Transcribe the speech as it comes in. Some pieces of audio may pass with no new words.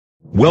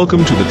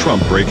Welcome to the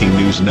Trump Breaking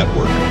News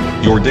Network,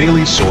 your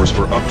daily source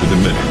for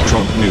up-to-the-minute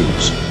Trump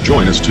news.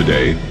 Join us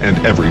today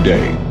and every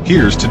day.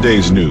 Here's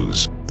today's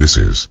news. This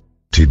is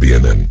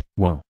TBNN.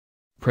 Whoa.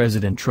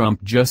 President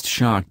Trump just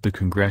shocked the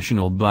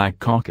Congressional Black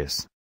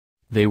Caucus.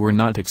 They were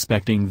not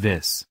expecting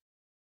this.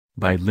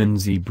 By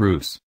Lindsay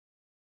Bruce.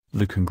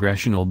 The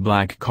Congressional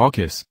Black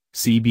Caucus,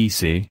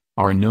 CBC,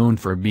 are known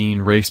for being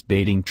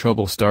race-baiting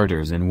trouble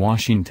starters in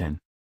Washington.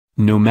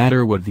 No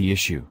matter what the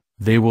issue,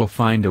 they will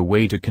find a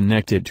way to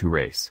connect it to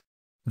race.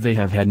 They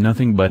have had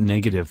nothing but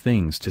negative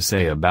things to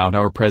say about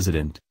our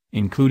president,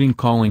 including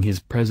calling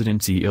his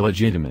presidency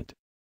illegitimate.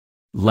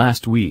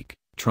 Last week,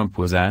 Trump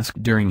was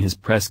asked during his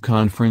press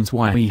conference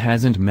why he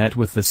hasn't met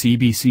with the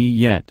CBC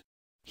yet.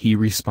 He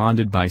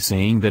responded by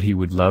saying that he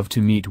would love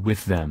to meet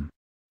with them.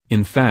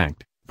 In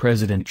fact,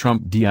 President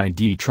Trump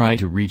did try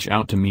to reach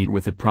out to meet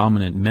with a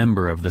prominent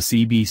member of the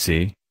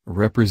CBC,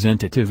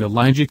 Representative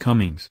Elijah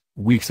Cummings,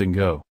 weeks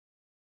ago.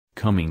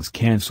 Cummings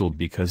canceled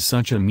because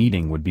such a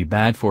meeting would be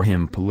bad for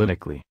him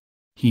politically.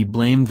 He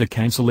blamed the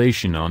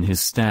cancellation on his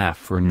staff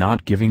for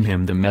not giving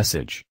him the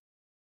message.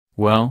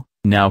 Well,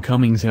 now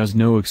Cummings has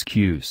no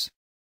excuse.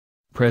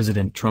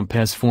 President Trump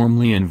has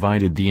formally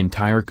invited the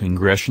entire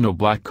Congressional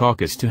Black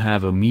Caucus to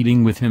have a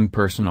meeting with him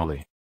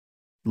personally.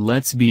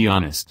 Let's be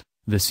honest,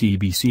 the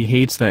CBC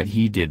hates that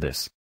he did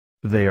this.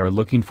 They are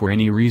looking for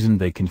any reason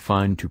they can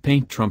find to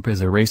paint Trump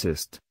as a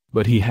racist,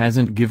 but he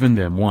hasn't given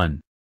them one.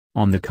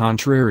 On the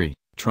contrary,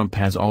 Trump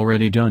has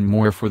already done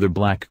more for the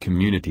black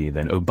community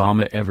than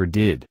Obama ever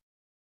did.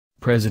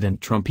 President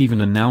Trump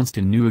even announced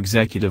a new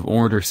executive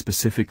order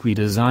specifically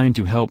designed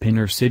to help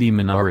inner-city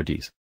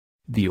minorities.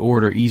 The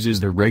order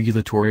eases the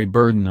regulatory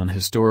burden on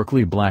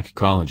historically black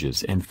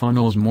colleges and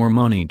funnels more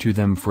money to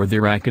them for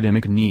their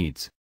academic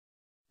needs.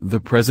 The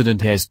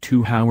president has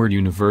 2 Howard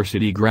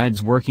University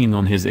grads working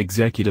on his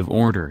executive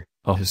order,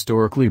 a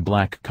historically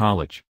black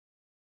college.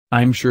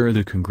 I'm sure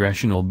the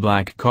Congressional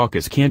Black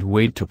Caucus can't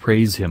wait to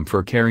praise him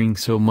for caring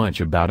so much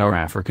about our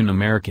African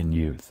American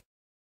youth.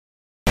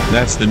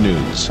 That's the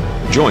news.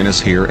 Join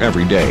us here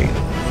every day.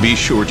 Be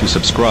sure to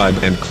subscribe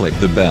and click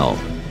the bell.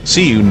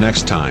 See you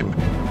next time.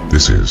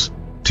 This is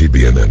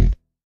TBNN.